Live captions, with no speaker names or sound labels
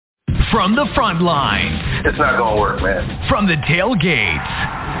From the front lines. It's not going to work, man. From the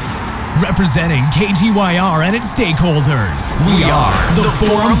tailgates. Representing KGYR and its stakeholders. We are the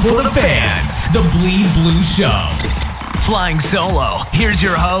Forum for the Fans. The Bleed Blue Show. Flying solo, here's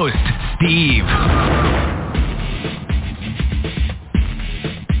your host, Steve.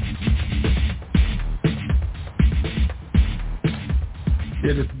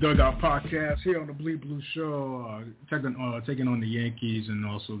 Yeah, this is the Dugout podcast here on the Bleed Blue Show, taking on the Yankees and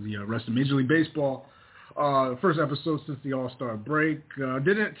also the rest of Major League Baseball. First episode since the All-Star break.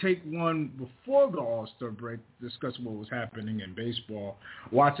 Didn't take one before the All-Star break to discuss what was happening in baseball.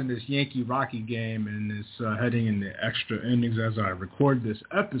 Watching this Yankee-Rocky game and this heading in the extra innings as I record this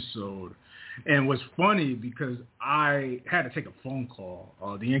episode. And what's funny because I had to take a phone call.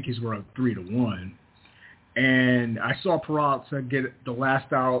 The Yankees were up 3-1. And I saw Peralta get the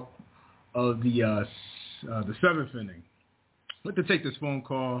last out of the seventh inning. Went to take this phone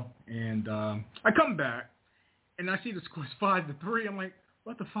call, and I come back, and I see the score is 5-3. I'm like,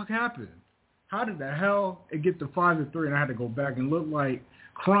 what the fuck happened? How did the hell it get to 5-3? And I had to go back and look like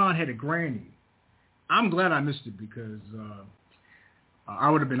Cron had a granny. I'm glad I missed it because I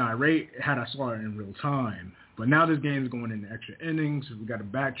would have been irate had I saw it in real time. But now this game is going into extra innings. We got to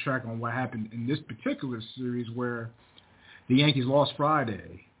backtrack on what happened in this particular series where the Yankees lost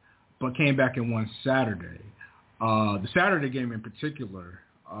Friday but came back and won Saturday. The Saturday game in particular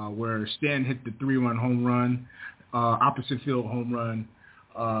where Stan hit the 3-run home run, opposite field home run,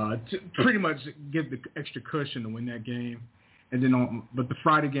 to pretty much give the extra cushion to win that game. And then but the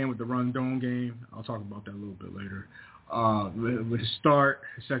Friday game with the Rondon game, I'll talk about that a little bit later, with his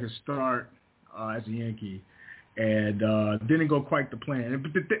second start as a Yankee. And didn't go quite the plan.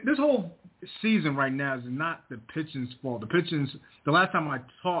 But this whole season right now is not the pitching's fault. The last time I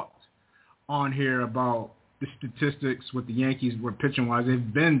talked on here about the statistics with the Yankees were pitching-wise,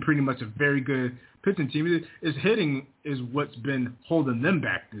 they've been pretty much a very good pitching team. It's hitting is what's been holding them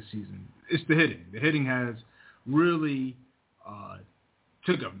back this season. It's the hitting. The hitting has really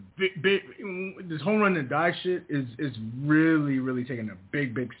took a big this home run and die shit is really, really taking a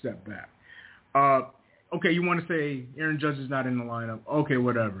big step back. Okay, you want to say Aaron Judge is not in the lineup. Okay,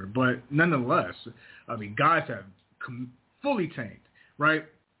 whatever. But nonetheless, I mean, guys have fully tanked, right?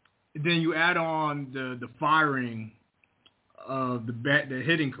 Then you add on the firing of the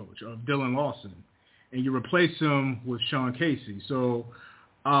hitting coach, of Dylan Lawson, and you replace him with Sean Casey. So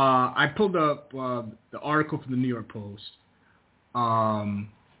I pulled up the article from the New York Post,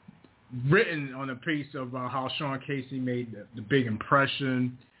 written on a piece of how Sean Casey made the big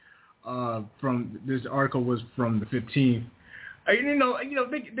impression. From this article was from the 15th.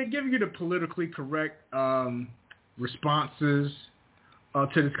 They give you the politically correct responses to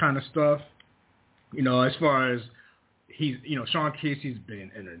this kind of stuff. As far as Sean Casey's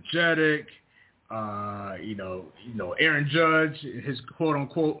been energetic. Aaron Judge, his quote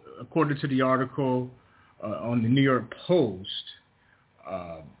unquote, according to the article on the New York Post,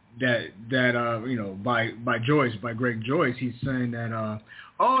 by Greg Joyce, he's saying that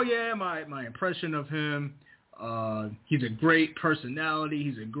my impression of him, he's a great personality,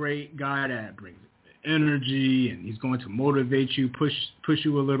 he's a great guy that brings energy, and he's going to motivate you, push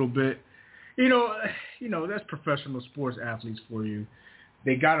you a little bit. That's professional sports athletes for you.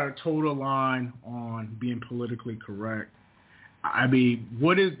 They got a total line on being politically correct. I mean,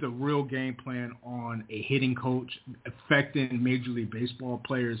 what is the real game plan on a hitting coach affecting Major League Baseball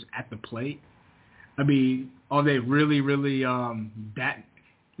players at the plate? I mean, are they really, really that,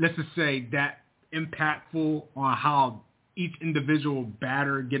 let's just say, that impactful on how each individual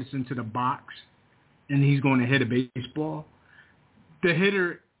batter gets into the box and he's going to hit a baseball? The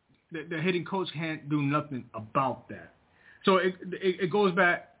hitting coach can't do nothing about that. So it goes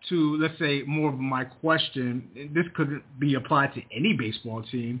back to, let's say, more of my question. This could be applied to any baseball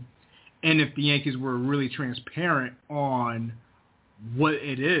team. And if the Yankees were really transparent on what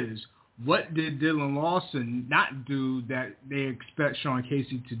it is, what did Dylan Lawson not do that they expect Sean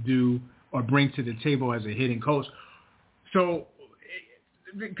Casey to do or bring to the table as a hitting coach? So,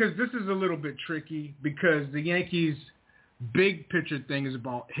 because this is a little bit tricky, because the Yankees' big picture thing is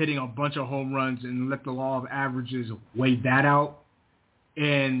about hitting a bunch of home runs and let the law of averages weigh that out.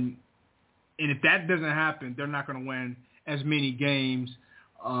 And if that doesn't happen, they're not going to win as many games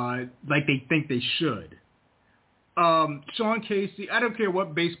like they think they should. Sean Casey, I don't care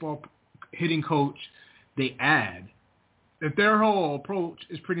what baseball hitting coach they add. If their whole approach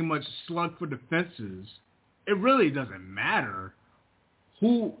is pretty much slug for the fences, it really doesn't matter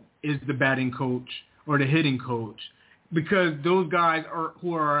who is the batting coach or the hitting coach, because those guys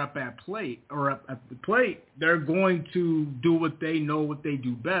who are up at the plate, they're going to do what they know what they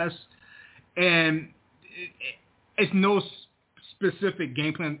do best, And it's no specific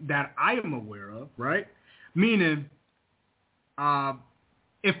game plan that I am aware of, right? Meaning,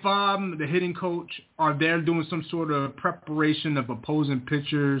 if I'm the hitting coach, are they doing some sort of preparation of opposing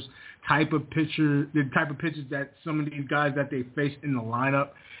pitchers, the type of pitches that some of these guys that they face in the lineup?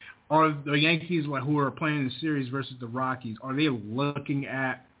 Are the Yankees, who are playing the series versus the Rockies, are they looking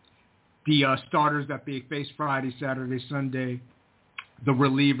at the starters that they face Friday, Saturday, Sunday, the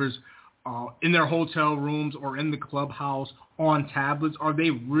relievers, in their hotel rooms or in the clubhouse on tablets? Are they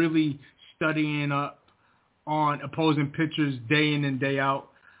really studying up on opposing pitchers day in and day out?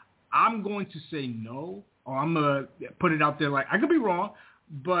 I'm going to say no, or I'm going to put it out there like I could be wrong,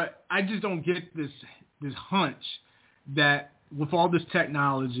 but I just don't get this hunch that with all this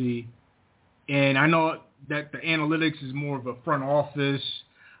technology, and I know that the analytics is more of a front office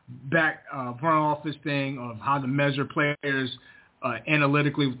thing of how to measure players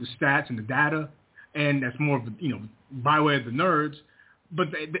analytically with the stats and the data, and that's more of by way of the nerds.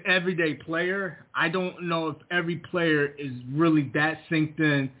 But the everyday player, I don't know if every player is really that synced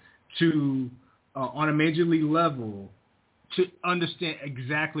in to on a major league level to understand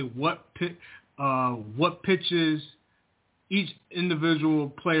exactly what pitches each individual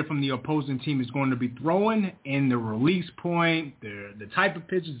player from the opposing team is going to be throwing, and the release point, the type of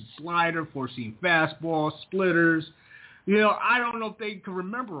pitches, the slider, four-seam fastball, splitters. I don't know if they can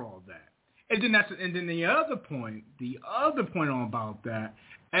remember all that. And then the other point on about that,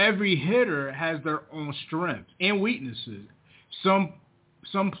 every hitter has their own strengths and weaknesses. Some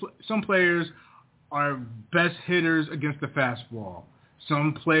players are best hitters against the fastball.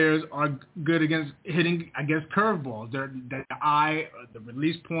 Some players are good against hitting against curveballs. The eye, the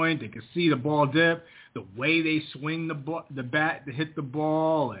release point, they can see the ball dip, the way they swing the bat to hit the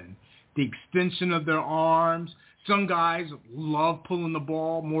ball, and the extension of their arms. Some guys love pulling the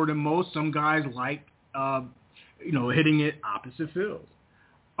ball more than most. Some guys like, hitting it opposite field.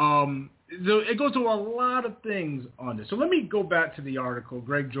 So it goes to a lot of things on this. So let me go back to the article,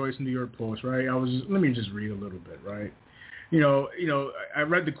 Greg Joyce, New York Post, right? Let me just read a little bit, right? I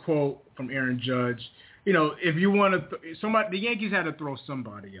read the quote from Aaron Judge. If you want to, the Yankees had to throw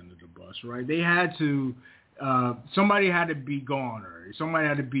somebody under the bus, right? They had to. Somebody had to be gone, or somebody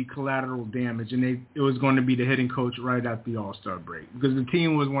had to be collateral damage, and it was going to be the hitting coach right after the All-Star break, because the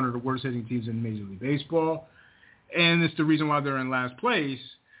team was one of the worst hitting teams in Major League Baseball, and it's the reason why they're in last place,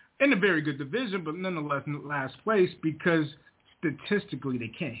 in a very good division, but nonetheless in last place, because statistically they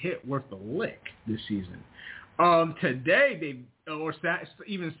can't hit worth a lick this season. Today,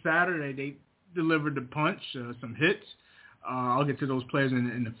 even Saturday, they delivered the punch, some hits. I'll get to those players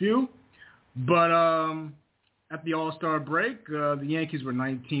in a few. But at the All-Star break, the Yankees were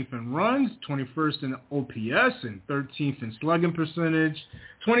 19th in runs, 21st in OPS, and 13th in slugging percentage,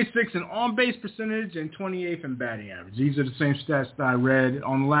 26th in on-base percentage, and 28th in batting average. These are the same stats that I read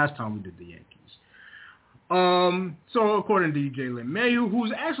on the last time we did the Yankees. So according to DJ LeMahieu,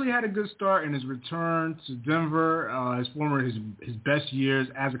 who's actually had a good start in his return to Denver, his best years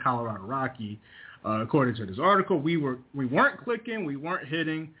as a Colorado Rocky, according to this article, we weren't clicking, we weren't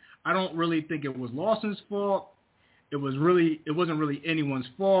hitting. I don't really think it was Lawson's fault. It wasn't really anyone's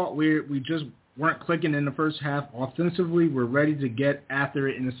fault. We just weren't clicking in the first half offensively. We're ready to get after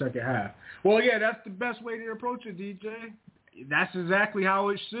it in the second half. Well, yeah, that's the best way to approach it, DJ. That's exactly how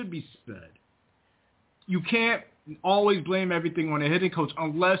it should be said. You can't always blame everything on a hitting coach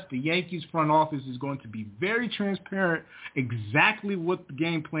unless the Yankees front office is going to be very transparent exactly what the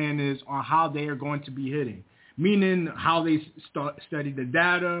game plan is on how they are going to be hitting. Meaning how they study the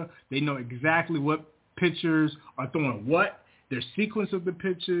data. They know exactly what pitchers are throwing what, their sequence of the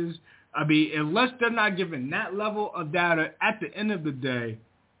pitches. I mean, unless they're not given that level of data, at the end of the day,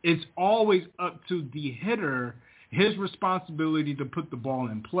 it's always up to the hitter, his responsibility to put the ball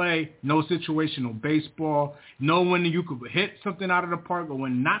in play. No situational baseball. Know when you could hit something out of the park or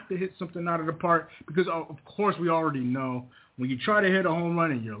when not to hit something out of the park. Because, of course, we already know when you try to hit a home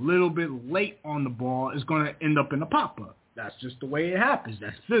run and you're a little bit late on the ball, it's going to end up in a pop-up. That's just the way it happens.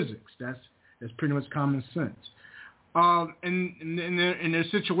 That's physics. That's pretty much common sense. In their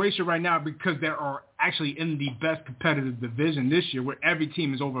situation right now, because they are actually in the best competitive division this year, where every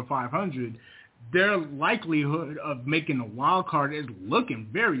team is over 500, their likelihood of making a wild card is looking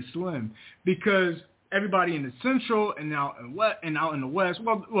very slim, because everybody in the Central and out in the West,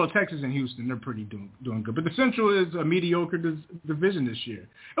 well, Texas and Houston, they're pretty doing good. But the Central is a mediocre division this year.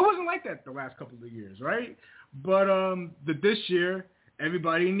 It wasn't like that the last couple of years, right? But this year,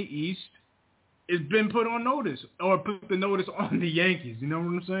 everybody in the East has been put on notice, or put the notice on the Yankees. You know what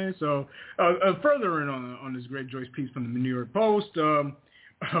I'm saying? So further in on this Greg Joyce piece from the New York Post,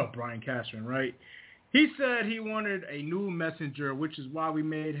 Brian Cashman, right? He said he wanted a new messenger, which is why we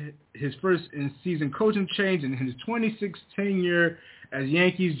made his first in-season coaching change in his 26th tenure as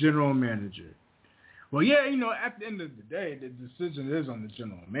Yankees general manager. Well, yeah, at the end of the day, the decision is on the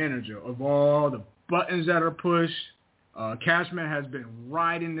general manager. Of all the buttons that are pushed, Cashman has been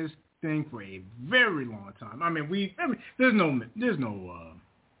riding this thing for a very long time. I mean, there's no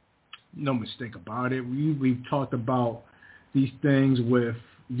mistake about it. We've talked about these things with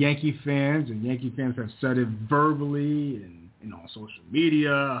Yankee fans, and Yankee fans have said it verbally and on social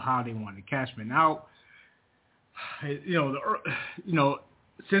media how they wanted Cashman out.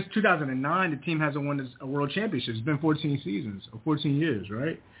 Since 2009, the team hasn't won a world championship. It's been 14 seasons or 14 years,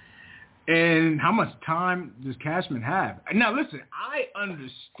 right? And how much time does Cashman have? Now, listen, I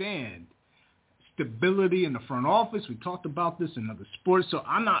understand stability in the front office. We talked about this in other sports, so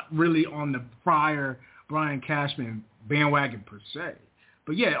I'm not really on the prior Brian Cashman bandwagon per se.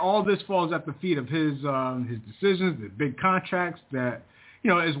 But, yeah, all this falls at the feet of his decisions, the big contracts that,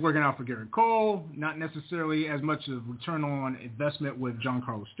 is working out for Garrett Cole, not necessarily as much of return on investment with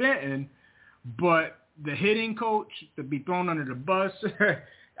Giancarlo Stanton, but the hitting coach to be thrown under the bus.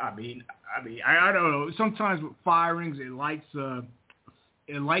 I don't know. Sometimes with firings, it lights a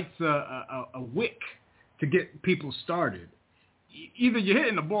wick to get people started. Either you're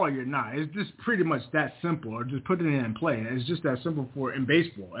hitting the ball or you're not. It's just pretty much that simple, or just putting it in play. It's just that simple in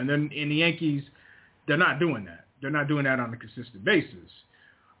baseball. And then in the Yankees, they're not doing that. They're not doing that on a consistent basis.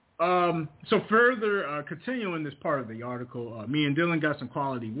 So further continuing this part of the article, me and Dylan got some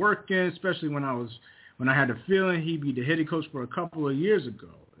quality work in, especially when I had the feeling he'd be the hitting coach for a couple of years ago.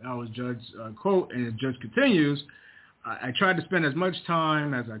 That was Judge's quote, and Judge continues, I tried to spend as much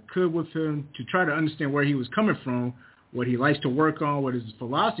time as I could with him to try to understand where he was coming from, what he likes to work on, what his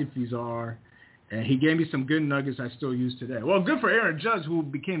philosophies are, and he gave me some good nuggets I still use today. Well, good for Aaron Judge, who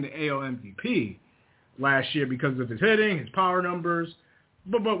became the AL MVP last year because of his hitting, his power numbers.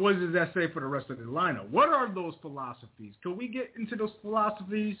 But what does that say for the rest of the lineup? What are those philosophies? Can we get into those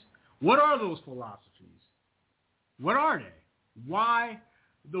philosophies? What are those philosophies? What are they? Why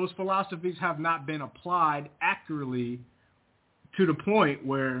those philosophies have not been applied accurately to the point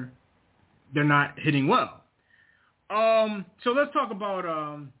where they're not hitting well? So let's talk about,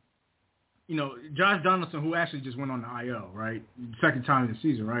 Josh Donaldson, who actually just went on the IL, right? Second time in the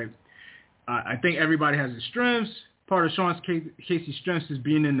season, right? I think everybody has his strengths. Part of Sean Casey's strengths is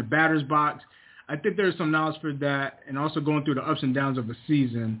being in the batter's box. I think there's some knowledge for that, and also going through the ups and downs of a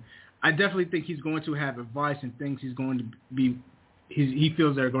season. I definitely think he's going to have advice and things he's going to be he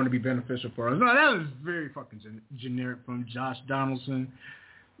feels they're going to be beneficial for us. No, that was very fucking generic from Josh Donaldson.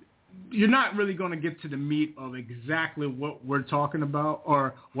 You're not really going to get to the meat of exactly what we're talking about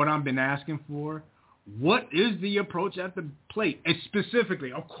or what I've been asking for. What is the approach at the plate? And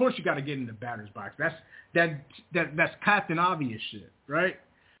specifically, of course, you got to get in the batter's box. That's Captain Obvious shit, right?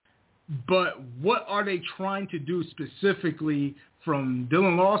 But what are they trying to do specifically from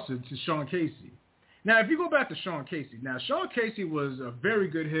Dylan Lawson to Sean Casey? Now, if you go back to Sean Casey, Sean Casey was a very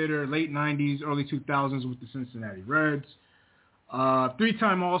good hitter, late 90s, early 2000s with the Cincinnati Reds.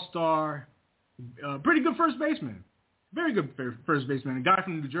 Three-time All-Star, pretty good first baseman. Very good first baseman. A guy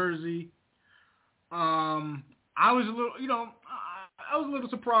from New Jersey. I was a little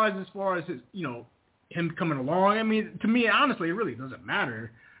surprised as far as his, him coming along. I mean, to me, honestly, it really doesn't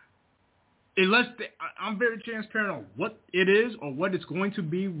matter. I'm very transparent on what it is or what it's going to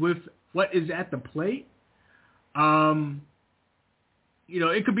be with what is at the plate. It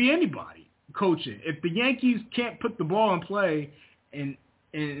could be anybody coaching. If the Yankees can't put the ball in play and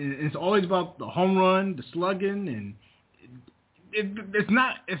it's always about the home run, the slugging, and it's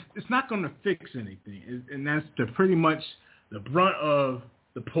not going to fix anything. And that's pretty much the brunt of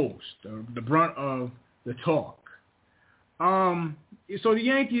the post, the brunt of the talk. So the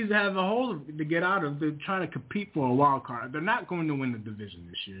Yankees have a hole to get out of. They're trying to compete for a wild card. They're not going to win the division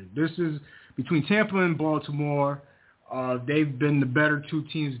this year. This is between Tampa and Baltimore. They've been the better two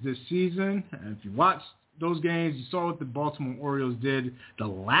teams this season. And if you watch those games, you saw what the Baltimore Orioles did the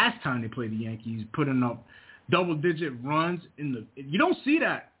last time they played the Yankees, putting up double-digit runs. You don't see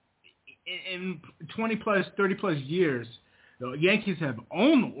that in 20-plus, 30-plus years. The Yankees have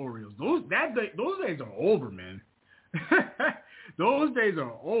owned the Orioles. Those days are over, man. Those days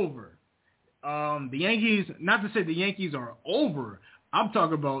are over. The Yankees, not to say the Yankees are over. I'm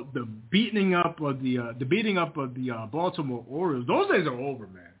talking about the beating up of the Baltimore Orioles. Those days are over,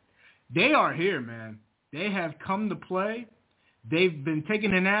 man. They are here, man. They have come to play. they've been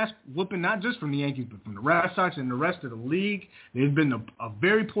taking an ass whooping not just from the Yankees, but from the Red Sox and the rest of the league. They've been a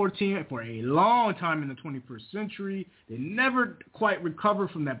very poor team for a long time in the 21st century. They never quite recovered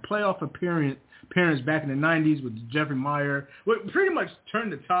from that playoff appearance back in the 90s with Jeffrey Meyer, what pretty much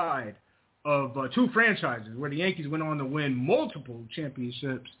turned the tide of two franchises where the Yankees went on to win multiple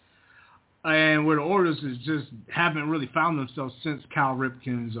championships and where the Orioles just haven't really found themselves since Cal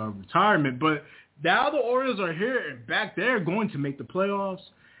Ripken's retirement. But now the Orioles are here and back there going to make the playoffs.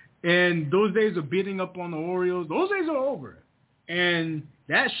 And those days of beating up on the Orioles, those days are over. And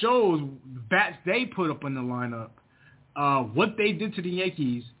that shows the bats they put up in the lineup, what they did to the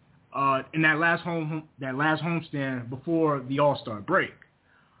Yankees in that last homestand before the All-Star break.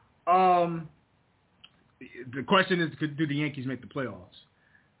 The question is, do the Yankees make the playoffs?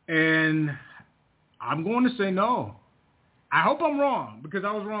 And I'm going to say no. I hope I'm wrong, because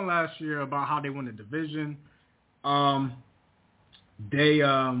I was wrong last year about how they won the division.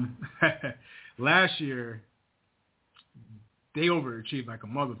 Last year, they overachieved like a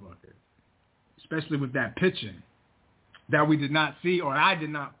motherfucker, especially with that pitching that we did not see, or I did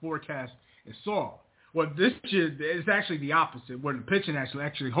not forecast and saw. Well, this year, it's actually the opposite, where the pitching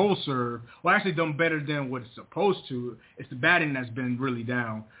actually holds serve, or actually done better than what it's supposed to. It's the batting that's been really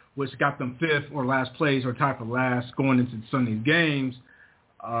down, which got them fifth or last place or tied for last going into Sunday's games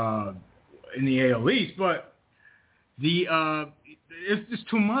in the AL East. But it's just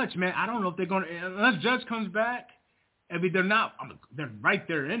too much, man. I don't know if they're going to, unless Judge comes back. I mean, they're right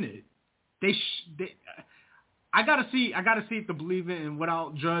there in it. I gotta see if to believe it. And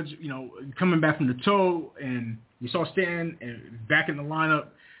without Judge, coming back from the toe, and you saw Stanton and back in the lineup,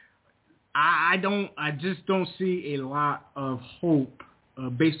 I just don't see a lot of hope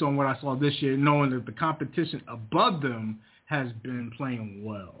based on what I saw this year, knowing that the competition above them has been playing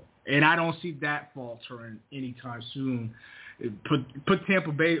well, and I don't see that faltering anytime soon. Put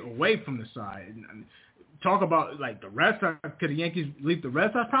Tampa Bay away from the side. Talk about like the Red Sox. Could the Yankees leap the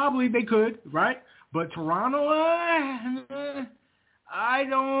Red Sox? Probably they could, right? But Toronto, I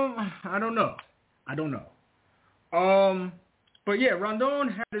don't know. But yeah, Rondon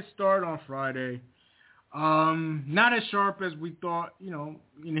had his start on Friday. Not as sharp as we thought.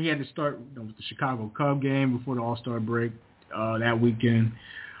 He had to start with the Chicago Cub game before the All-Star break that weekend.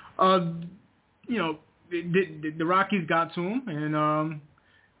 The Rockies got to him, and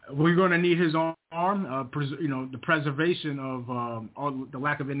we're going to need his arm, the preservation of all the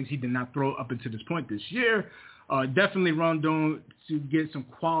lack of innings he did not throw up until this point this year. Definitely Rondon to get some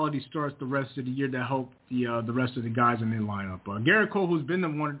quality starts the rest of the year to help the rest of the guys in their lineup. Garrett Cole, who's been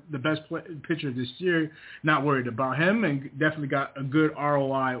the best pitcher this year, not worried about him, and definitely got a good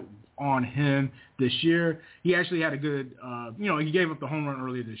ROI on him this year. He actually had a good, he gave up the home run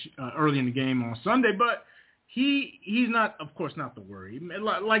early in the game on Sunday, but he's not, of course, not the worry.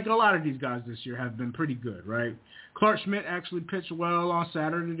 Like a lot of these guys this year have been pretty good, right? Clark Schmidt actually pitched well on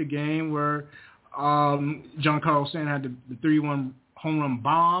Saturday, the game where Giancarlo Stanton had the 3-1 home run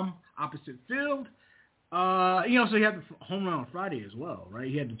bomb opposite field. So he had the home run on Friday as well, right?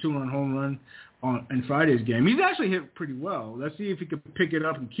 He had the 2-run home run in Friday's game. He's actually hit pretty well. Let's see if he can pick it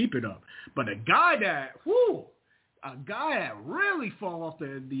up and keep it up. But a guy that really fall off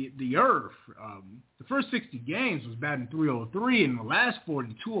the earth. The first 60 games was batting .303, and the last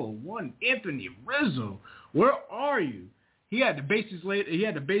 40, .201. Anthony Rizzo, where are you? He had the bases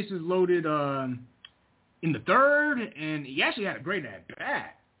loaded in the third, and he actually had a great at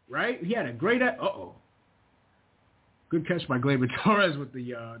bat, right? He had a great good catch by Gleyber Torres with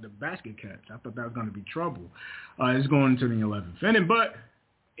the basket catch. I thought that was going to be trouble. It's going into the 11th inning, but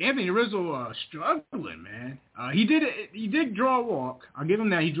Anthony Rizzo struggling, man. He did draw a walk. I'll give him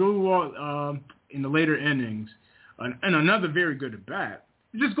that. He drew a walk in the later innings, and another very good at bat.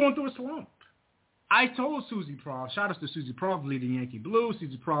 Just going through a slump. I told Susie Prof, shout out to Susie Prof, leading Yankee Blue,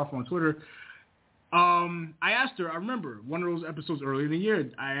 Susie Prof on Twitter. I asked her, I remember one of those episodes earlier in the year,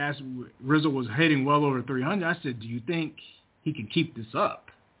 I asked Rizzo was hitting well over 300. I said, do you think he can keep this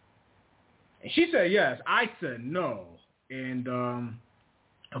up? And she said yes. I said no. And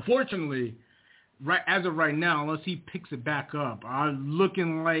unfortunately, as of right now, unless he picks it back up, I'm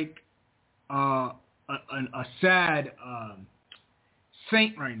looking like a sad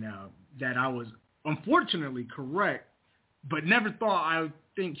saint right now that I was unfortunately correct, but never thought I would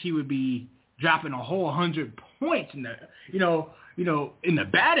think he would be dropping a whole 100 points in the in the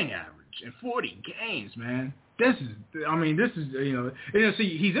batting average in 40 games, man. This is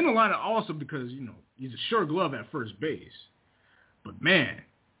see, he's in the lineup also because he's a sure glove at first base, but man,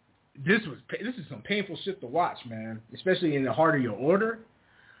 this is some painful shit to watch, man, especially in the heart of your order.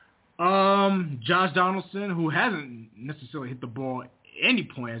 Josh Donaldson, who hasn't necessarily hit the ball any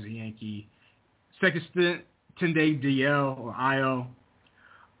point as a Yankee. Second stint, 10-day DL or IL.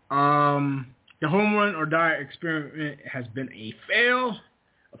 The home run or die experiment has been a fail.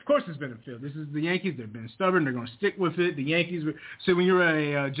 Of course it's been a fail. This is the Yankees. They've been stubborn. They're going to stick with it. The Yankees. So when you're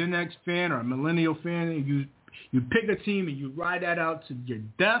a Gen X fan or a millennial fan, you pick a team and you ride that out to your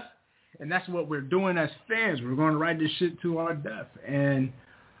death. And that's what we're doing as fans. We're going to ride this shit to our death. And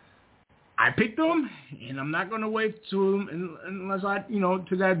I picked them, and I'm not going to wait to them unless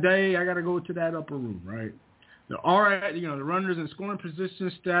to that day, I got to go to that upper room, right? The runners and scoring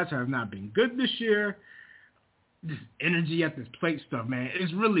position stats have not been good this year. This energy at this plate stuff, man,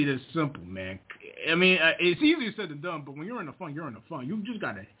 it's really this simple, man. I mean, it's easier said than done, but when you're in the fun, you're in the fun. You just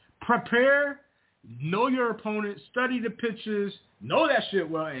got to prepare, know your opponent, study the pitches, know that shit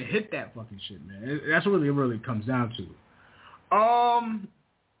well, and hit that fucking shit, man. That's what it really comes down to. I'm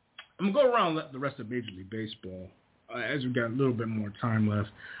going to go around the rest of Major League Baseball as we got a little bit more time left.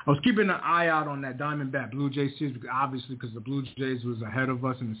 I was keeping an eye out on that Diamondback Blue Jays series, obviously because the Blue Jays was ahead of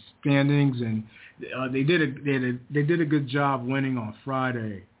us in the standings, and they did a good job winning on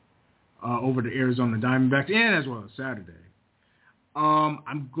Friday over the Arizona Diamondbacks and as well as Saturday.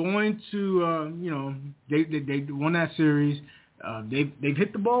 I'm going to, they won that series. They've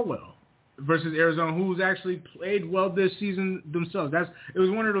hit the ball well versus Arizona, who's actually played well this season themselves. It was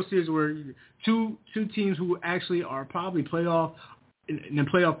one of those series where two teams who actually are probably playoff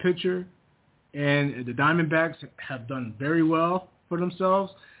picture, and the Diamondbacks have done very well for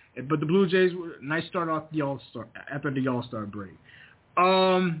themselves. But the Blue Jays, nice start off after the All-Star break.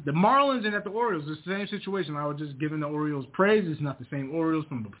 The Marlins and at the Orioles, it's the same situation. I was just giving the Orioles praise. It's not the same Orioles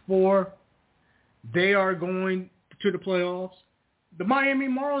from before. They are going to the playoffs. The Miami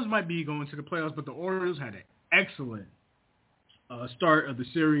Marlins might be going to the playoffs, but the Orioles had an excellent start of the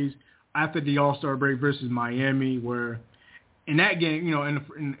series after the All-Star break versus Miami, where in that game,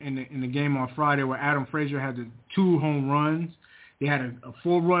 in the game on Friday where Adam Frazier had the 2 home runs, they had a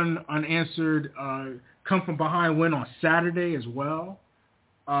 4-run unanswered come from behind win on Saturday as well.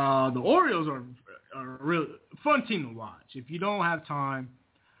 The Orioles are a real fun team to watch. If you don't have time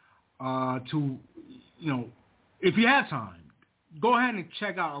if you have time, go ahead and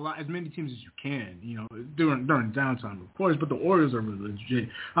check out as many teams as you can, during downtime, of course, but the Orioles are really legit.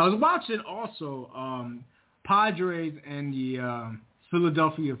 I was watching also Padres and the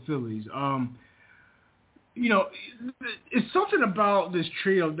Philadelphia Phillies. It's something about this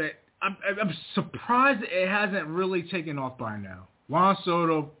trio that I'm surprised it hasn't really taken off by now. Juan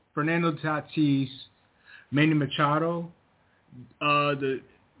Soto, Fernando Tatis, Manny Machado.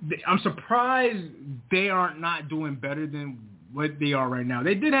 I'm surprised they are not doing better than what they are right now.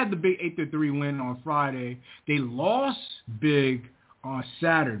 They did have the big 8-3 win on Friday. They lost big on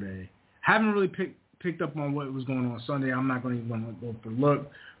Saturday. Haven't really picked up on what was going on Sunday. I'm not going to even go for a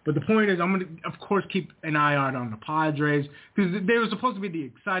look. But the point is, I'm going to, of course, keep an eye out on the Padres because they were supposed to be the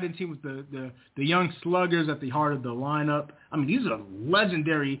exciting team with the young sluggers at the heart of the lineup. I mean, these are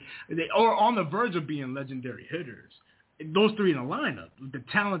legendary. They are on the verge of being legendary hitters. Those three in the lineup, the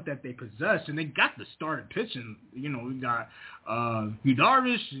talent that they possess, and they got the starting pitching. We got Yu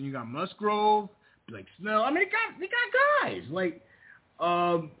Darvish, and you got Musgrove, Blake Snell. I mean, they got guys. Like,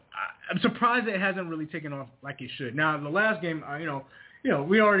 I'm surprised it hasn't really taken off like it should. Now, the last game,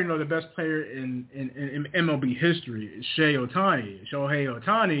 we already know the best player in MLB history is Shohei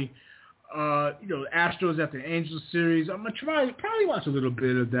Ohtani. Astros at the Angels series. I'm going to probably watch a little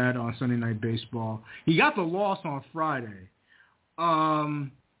bit of that on Sunday Night Baseball. He got the loss on Friday.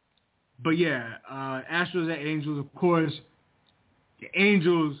 But yeah, Astros at Angels, of course. The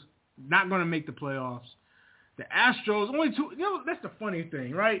Angels not going to make the playoffs. The Astros, only 2, that's the funny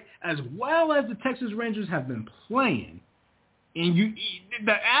thing, right? As well as the Texas Rangers have been playing, and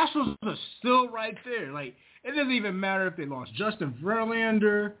the Astros are still right there. Like, it doesn't even matter if they lost Justin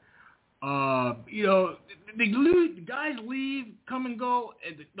Verlander. The guys leave, come and go.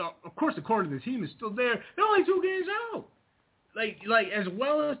 And of course, the core of the team is still there. They're only 2 games out. Like as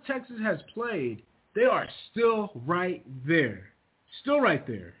well as Texas has played, they are still right there. Still right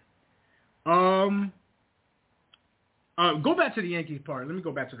there. Go back to the Yankees part. Let me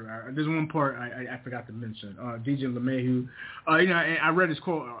go back to there's one part I forgot to mention. DJ LeMahieu. I read his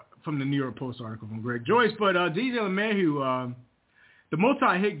quote from the New York Post article from Greg Joyce, but DJ LeMahieu, the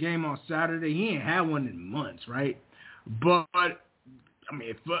multi-hit game on Saturday, he ain't had one in months, right? But, I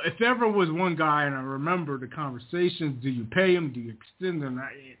mean, if ever was one guy, and I remember the conversations, do you pay him, do you extend him?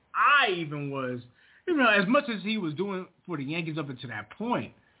 I even was, as much as he was doing for the Yankees up until that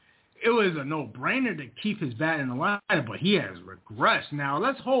point, it was a no-brainer to keep his bat in the lineup, but he has regressed. Now,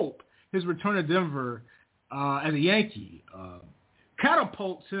 let's hope his return to Denver as a Yankee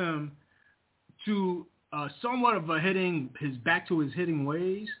catapults him to somewhat of back to his hitting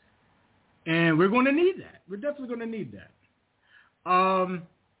ways, and we're going to need that. We're definitely going to need that.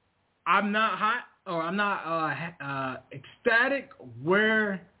 I'm not ecstatic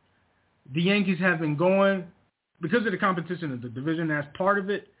where the Yankees have been going because of the competition of the division. That's part of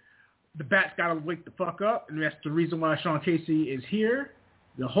it. The bat's got to wake the fuck up, and that's the reason why Sean Casey is here.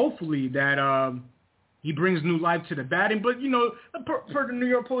 Hopefully that he brings new life to the batting. But, per the New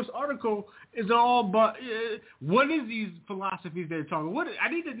York Post article, it's all but what is these philosophies they're talking? I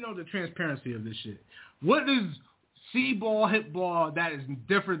need to know the transparency of this shit. What is see ball, hit ball that is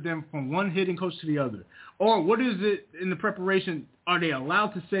different than from one hitting coach to the other? Or what is it in the preparation? Are they allowed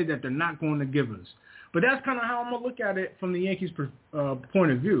to say that they're not going to give us? But that's kind of how I'm going to look at it from the Yankees'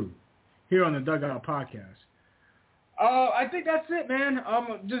 point of view here on the Dugout podcast. I think that's it, man.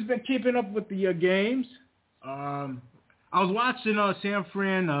 Just been keeping up with the games. I was watching San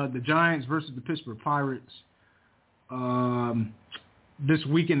Fran, the Giants versus the Pittsburgh Pirates this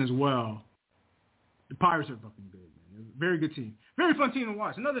weekend as well. The Pirates are fucking good, man. Very good team. Very fun team to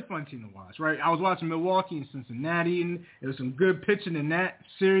watch. Another fun team to watch, right? I was watching Milwaukee and Cincinnati, and there was some good pitching in that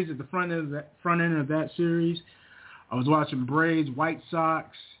series at the front end of that series. I was watching Braves, White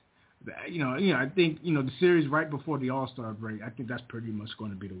Sox. I think the series right before the All-Star break. I think that's pretty much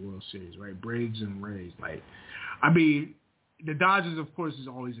going to be the World Series, right? Braves and Rays. The Dodgers, of course, is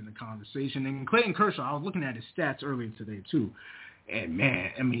always in the conversation. And Clayton Kershaw, I was looking at his stats earlier today too, and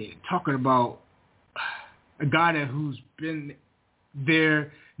man, talking about a guy who's been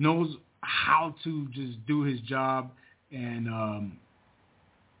there, knows how to just do his job, and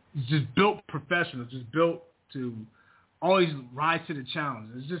just built professional, just built to always rise to the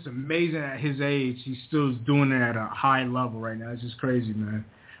challenge. It's just amazing at his age he's still doing it at a high level right now. It's just crazy, man.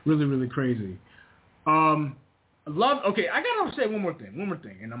 Really, really crazy. I gotta say one more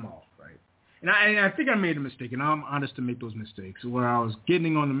thing, and I'm off, right? And I think I made a mistake, and I'm honest to make those mistakes, where I was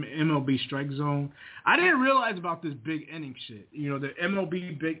getting on the MLB strike zone. I didn't realize about this big inning shit. The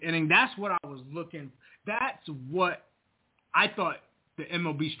MLB big inning, that's what I was looking. That's what I thought the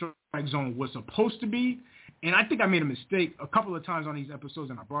MLB strike zone was supposed to be. And I think I made a mistake a couple of times on these episodes,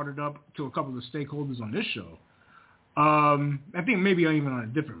 and I brought it up to a couple of stakeholders on this show. I think maybe even on a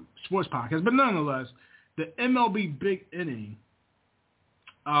different sports podcast. But nonetheless, the MLB big inning,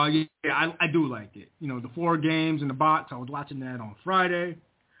 I do like it. The 4 games in the box, I was watching that on Friday,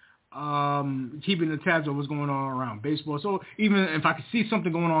 keeping the tabs of what's going on around baseball. So even if I could see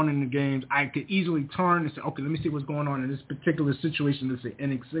something going on in the games, I could easily turn and say, okay, let me see what's going on in this particular situation. Let's say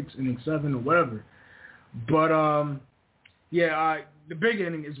inning 6, inning 7, or whatever. But the big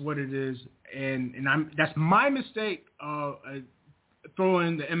inning is what it is, and that's my mistake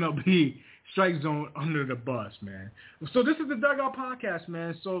throwing the MLB strike zone under the bus, man. So this is the Dugout podcast,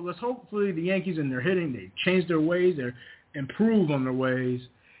 man. So let's hopefully the Yankees and their hitting, they change their ways, they improve on their ways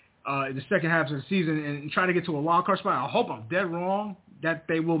in the second half of the season and try to get to a wild card spot. I hope I'm dead wrong that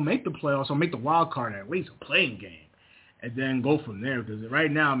they will make the playoffs or make the wild card at least a playing game, and then go from there. Because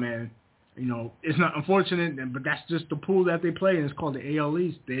right now, man, it's not unfortunate, but that's just the pool that they play, and it's called the AL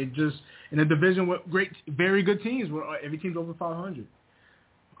East. They just in a division with very good teams, where every team's over 500.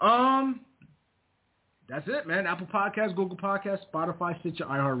 That's it, man. Apple Podcasts, Google Podcasts, Spotify, Stitcher,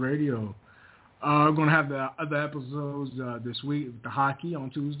 iHeartRadio. We're gonna have the other episodes this week, the hockey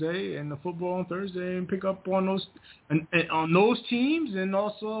on Tuesday and the football on Thursday, and pick up on those on those teams, and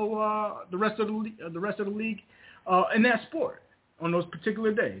also the rest of the league in that sport on those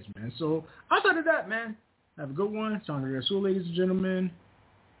particular days, man. So outside of that, man, have a good one. Sandra Rasul, ladies and gentlemen,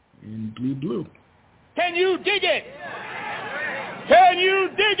 and Bleed Blue. Can you dig it? Can you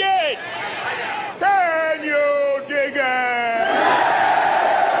dig it? Can you dig it?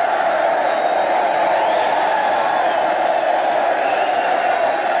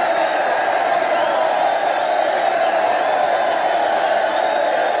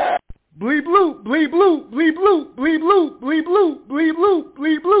 Bleed blue, bleed blue, bleed blue, bleed blue, bleed blue, bleed blue,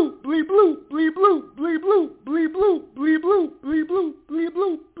 bleed blue, bleed blue, bleed blue, bleed blue, bleed blue, bleed blue, bleed blue.